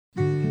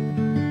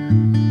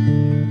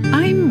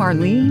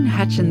Marlene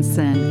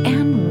Hutchinson,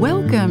 and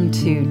welcome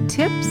to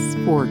Tips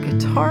for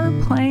Guitar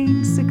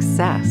Playing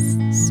Success,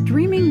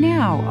 streaming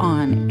now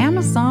on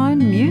Amazon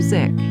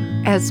Music.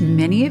 As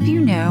many of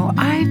you know,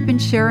 I've been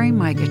sharing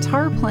my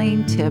guitar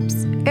playing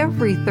tips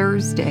every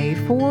Thursday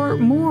for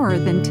more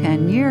than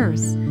 10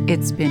 years.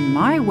 It's been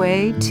my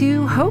way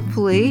to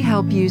hopefully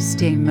help you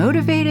stay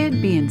motivated,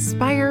 be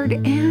inspired,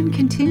 and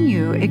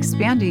continue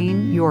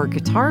expanding your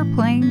guitar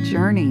playing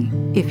journey.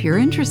 If you're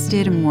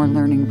interested in more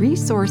learning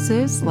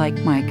resources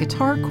like my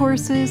guitar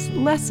courses,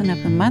 Lesson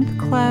of the Month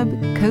Club,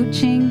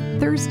 coaching,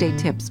 Thursday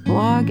Tips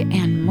blog,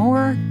 and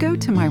more, go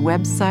to my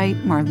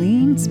website,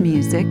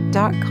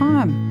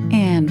 marlenesmusic.com.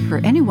 And for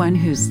anyone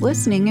who's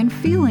listening and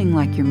feeling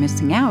like you're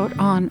missing out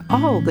on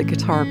all the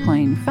guitar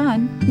playing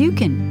fun, you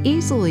can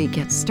easily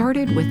get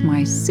started with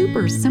my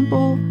super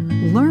simple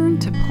Learn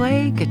to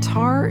Play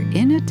Guitar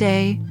in a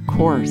Day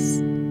course.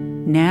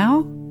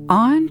 Now,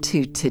 on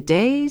to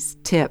today's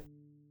tip.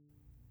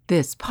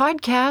 This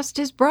podcast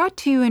is brought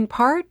to you in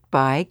part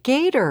by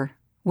Gator.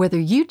 Whether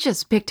you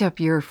just picked up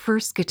your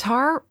first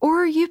guitar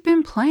or you've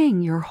been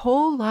playing your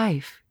whole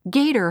life,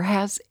 Gator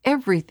has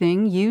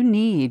everything you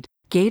need.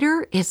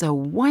 Gator is a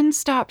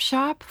one-stop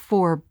shop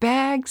for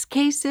bags,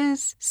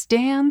 cases,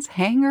 stands,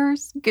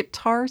 hangers,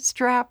 guitar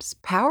straps,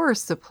 power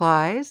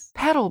supplies,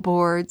 pedal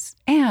boards,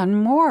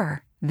 and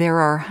more. There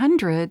are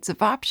hundreds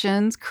of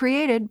options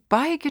created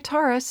by a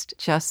guitarist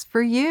just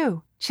for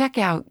you. Check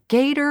out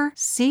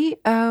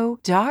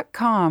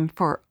GatorCO.com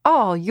for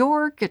all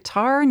your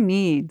guitar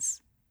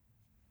needs.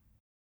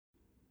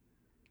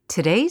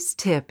 Today's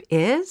tip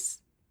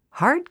is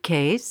hard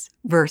case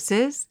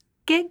versus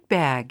gig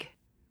bag.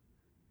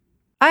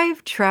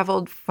 I've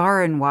traveled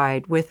far and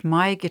wide with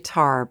my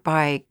guitar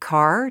by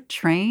car,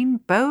 train,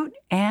 boat,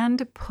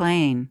 and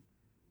plane.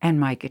 And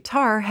my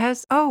guitar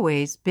has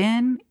always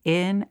been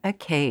in a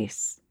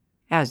case.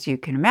 As you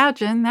can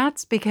imagine,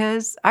 that's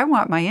because I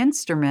want my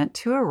instrument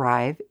to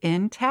arrive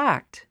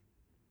intact.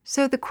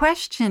 So the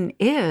question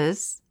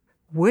is,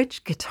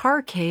 which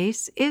guitar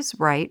case is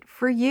right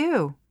for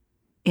you?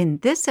 In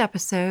this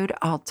episode,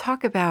 I'll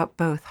talk about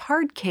both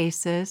hard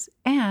cases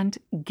and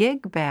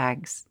gig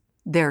bags,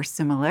 their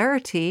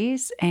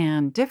similarities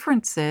and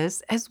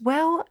differences, as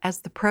well as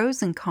the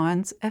pros and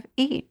cons of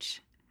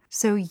each.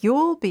 So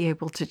you'll be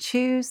able to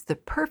choose the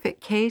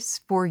perfect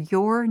case for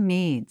your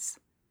needs.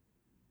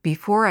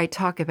 Before I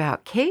talk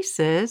about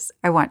cases,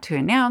 I want to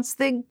announce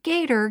the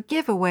Gator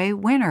giveaway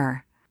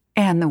winner.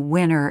 And the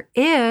winner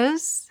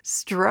is,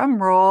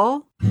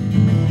 drumroll,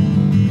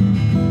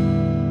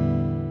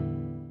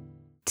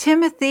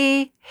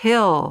 Timothy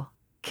Hill.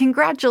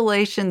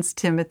 Congratulations,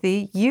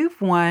 Timothy.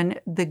 You've won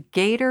the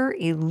Gator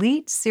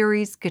Elite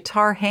Series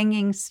guitar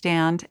hanging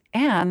stand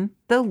and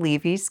the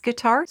Levy's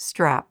guitar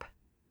strap.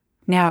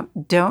 Now,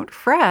 don't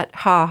fret,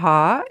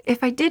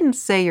 if I didn't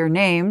say your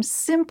name,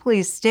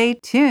 simply stay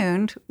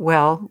tuned.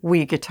 Well,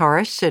 we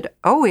guitarists should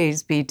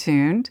always be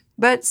tuned,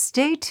 but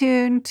stay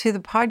tuned to the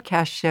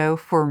podcast show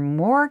for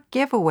more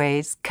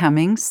giveaways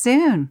coming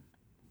soon.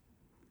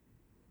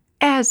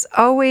 As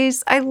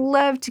always, I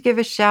love to give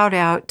a shout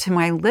out to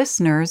my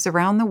listeners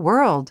around the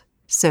world.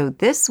 So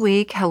this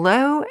week,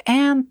 hello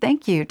and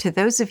thank you to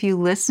those of you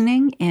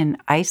listening in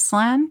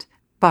Iceland,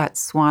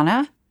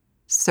 Botswana,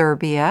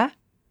 Serbia,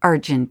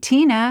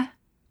 Argentina,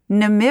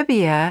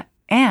 Namibia,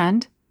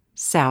 and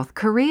South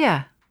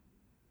Korea.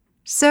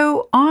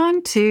 So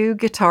on to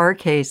guitar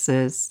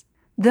cases.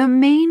 The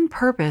main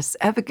purpose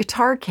of a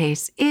guitar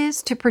case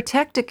is to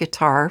protect a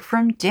guitar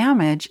from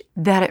damage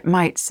that it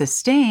might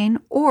sustain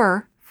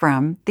or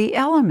from the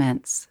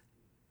elements.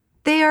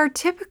 They are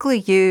typically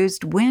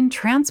used when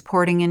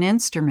transporting an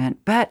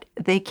instrument, but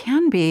they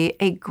can be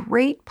a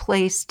great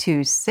place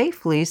to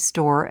safely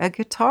store a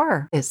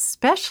guitar,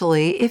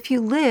 especially if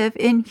you live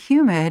in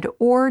humid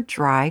or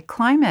dry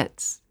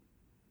climates.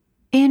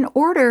 In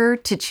order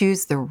to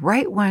choose the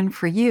right one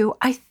for you,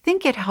 I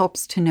think it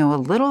helps to know a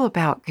little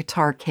about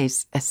guitar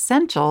case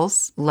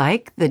essentials,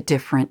 like the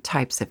different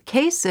types of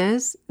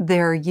cases,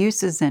 their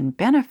uses and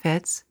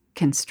benefits,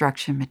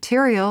 construction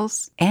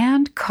materials,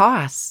 and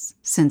costs,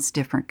 since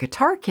different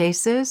guitar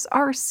cases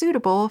are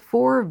suitable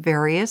for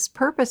various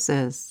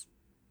purposes.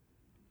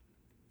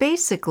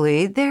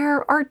 Basically,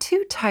 there are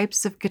two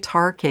types of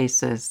guitar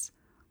cases: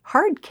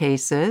 hard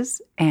cases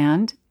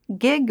and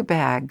gig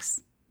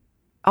bags.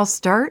 I'll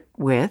start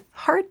with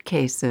hard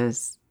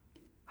cases.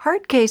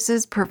 Hard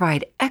cases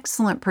provide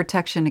excellent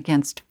protection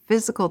against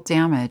physical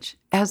damage,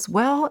 as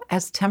well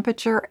as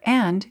temperature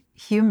and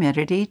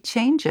humidity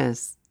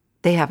changes.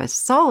 They have a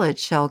solid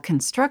shell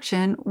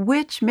construction,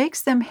 which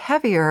makes them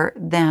heavier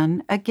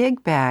than a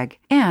gig bag,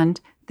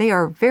 and they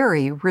are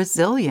very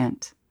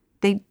resilient.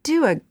 They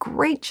do a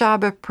great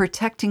job of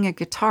protecting a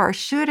guitar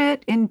should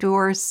it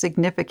endure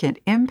significant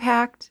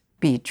impact,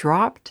 be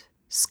dropped,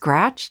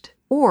 scratched,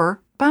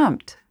 or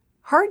bumped.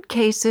 Hard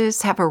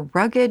cases have a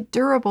rugged,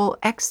 durable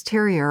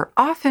exterior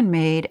often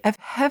made of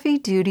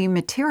heavy-duty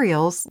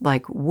materials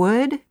like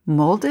wood,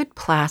 molded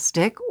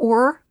plastic,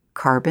 or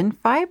carbon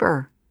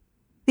fiber.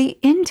 The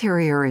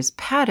interior is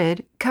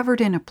padded,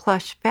 covered in a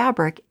plush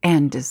fabric,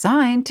 and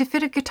designed to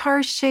fit a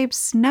guitar's shape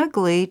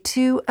snugly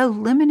to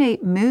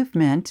eliminate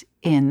movement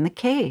in the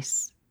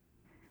case.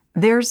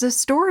 There's a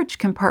storage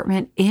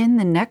compartment in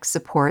the neck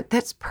support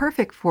that's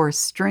perfect for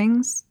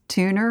strings,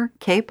 tuner,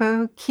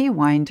 capo, key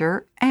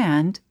winder,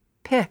 and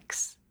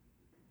picks.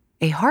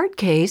 A hard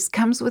case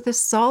comes with a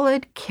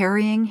solid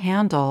carrying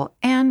handle,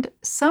 and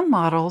some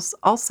models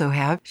also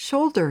have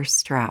shoulder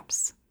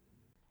straps.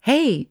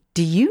 Hey,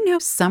 do you know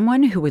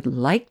someone who would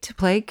like to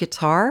play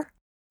guitar?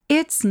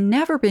 It's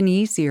never been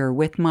easier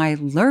with my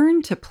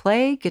Learn to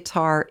Play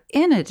Guitar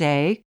in a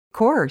Day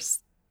course.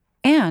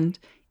 And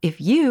if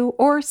you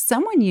or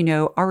someone you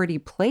know already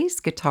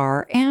plays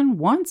guitar and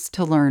wants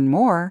to learn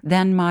more,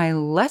 then my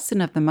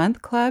Lesson of the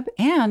Month Club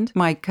and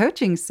my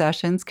coaching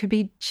sessions could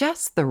be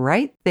just the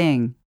right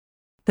thing.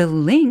 The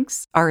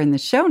links are in the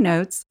show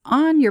notes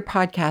on your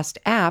podcast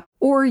app,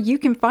 or you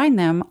can find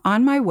them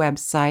on my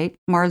website,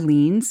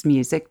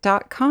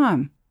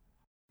 marlenesmusic.com.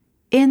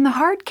 In the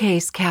hard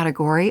case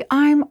category,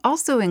 I'm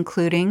also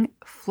including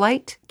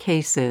flight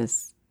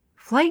cases.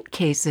 Flight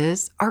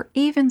cases are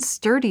even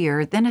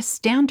sturdier than a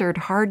standard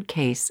hard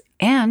case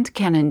and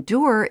can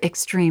endure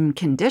extreme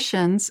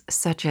conditions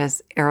such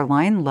as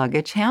airline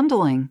luggage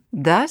handling.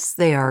 Thus,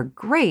 they are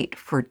great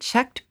for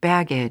checked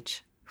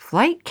baggage.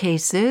 Flight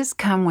cases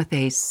come with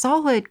a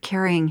solid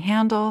carrying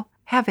handle,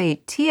 have a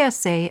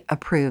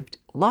TSA-approved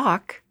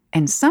lock,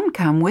 and some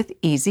come with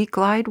easy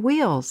glide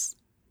wheels.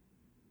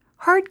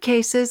 Hard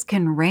cases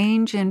can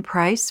range in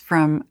price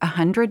from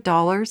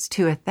 $100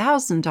 to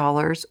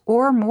 $1,000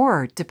 or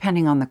more,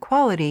 depending on the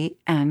quality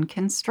and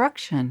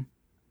construction.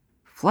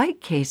 Flight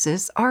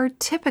cases are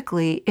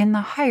typically in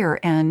the higher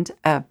end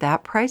of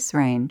that price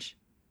range.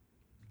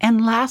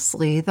 And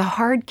lastly, the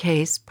hard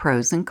case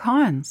pros and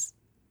cons.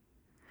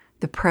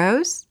 The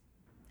pros: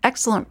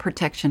 excellent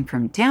protection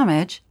from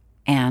damage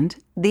and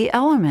the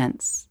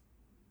elements.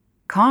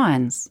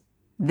 Cons: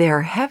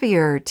 they're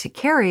heavier to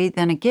carry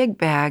than a gig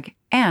bag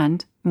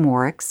and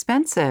more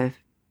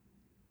expensive.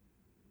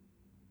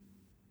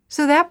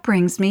 So that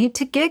brings me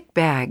to gig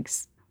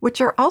bags, which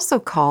are also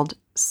called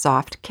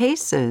soft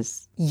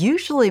cases,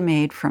 usually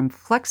made from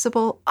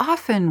flexible,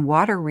 often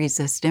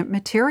water-resistant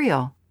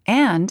material,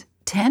 and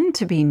tend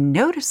to be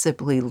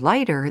noticeably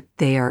lighter.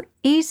 They are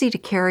easy to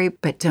carry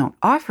but don't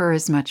offer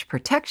as much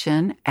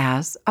protection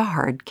as a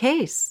hard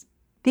case.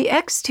 The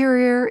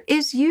exterior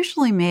is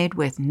usually made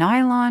with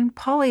nylon,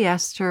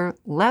 polyester,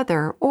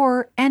 leather,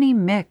 or any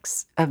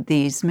mix of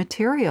these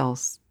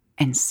materials.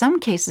 And some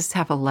cases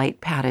have a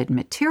light padded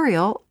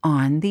material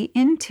on the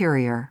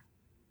interior.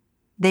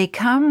 They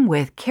come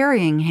with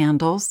carrying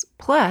handles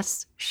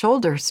plus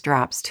shoulder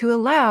straps to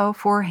allow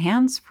for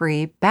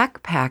hands-free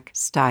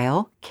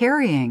backpack-style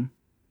carrying.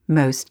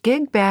 Most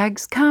gig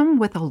bags come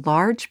with a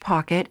large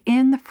pocket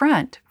in the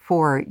front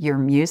for your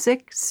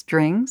music,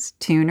 strings,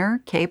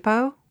 tuner,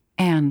 capo,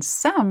 and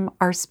some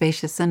are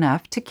spacious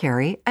enough to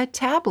carry a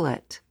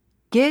tablet.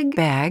 Gig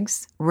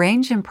bags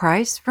range in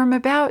price from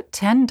about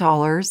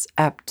 $10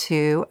 up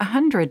to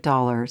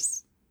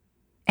 $100.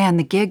 And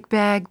the gig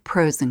bag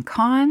pros and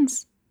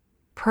cons?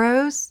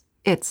 Pros: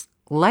 it's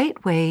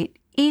lightweight,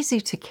 easy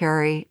to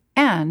carry,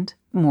 and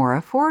more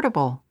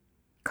affordable.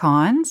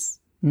 Cons: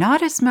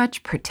 not as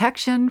much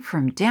protection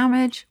from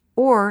damage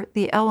or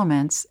the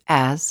elements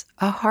as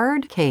a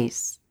hard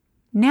case.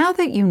 Now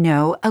that you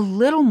know a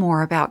little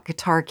more about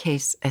guitar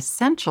case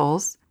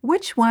essentials,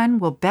 which one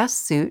will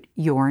best suit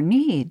your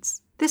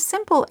needs? The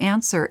simple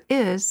answer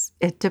is,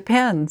 it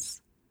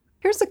depends.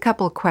 Here's a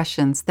couple of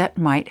questions that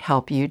might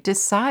help you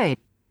decide.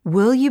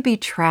 Will you be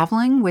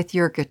traveling with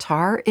your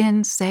guitar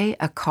in, say,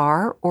 a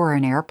car or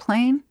an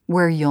airplane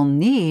where you'll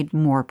need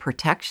more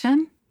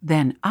protection?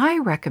 Then I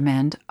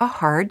recommend a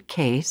hard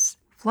case,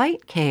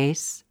 flight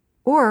case,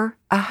 or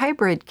a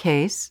hybrid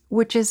case,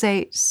 which is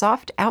a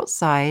soft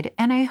outside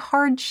and a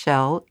hard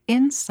shell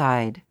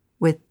inside.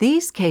 With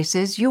these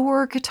cases,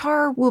 your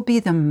guitar will be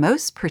the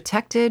most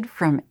protected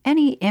from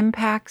any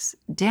impacts,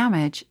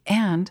 damage,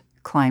 and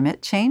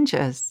climate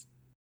changes.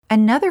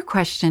 Another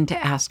question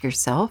to ask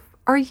yourself: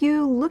 are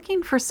you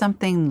looking for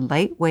something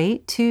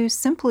lightweight to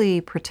simply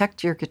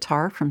protect your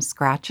guitar from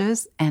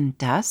scratches and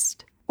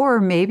dust? Or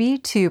maybe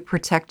to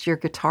protect your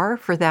guitar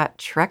for that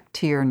trek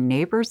to your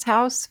neighbor's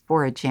house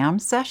for a jam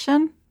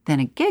session? Then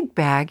a gig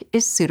bag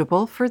is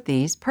suitable for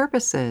these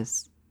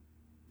purposes.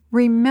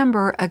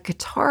 Remember, a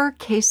guitar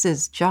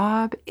case's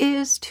job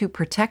is to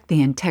protect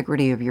the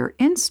integrity of your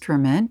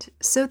instrument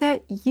so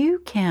that you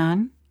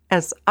can,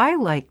 as I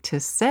like to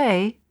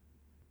say,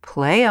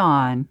 play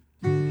on.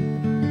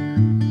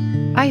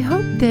 I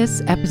hope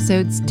this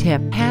episode's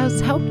tip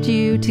has helped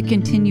you to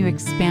continue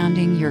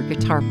expanding your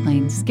guitar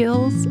playing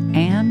skills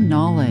and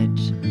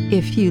knowledge.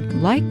 If you'd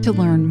like to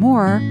learn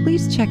more,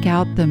 please check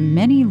out the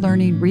many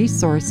learning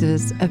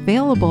resources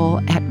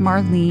available at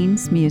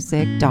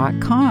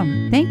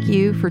marlenesmusic.com. Thank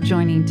you for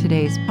joining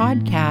today's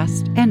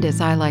podcast, and as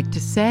I like to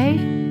say,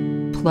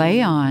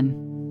 play on.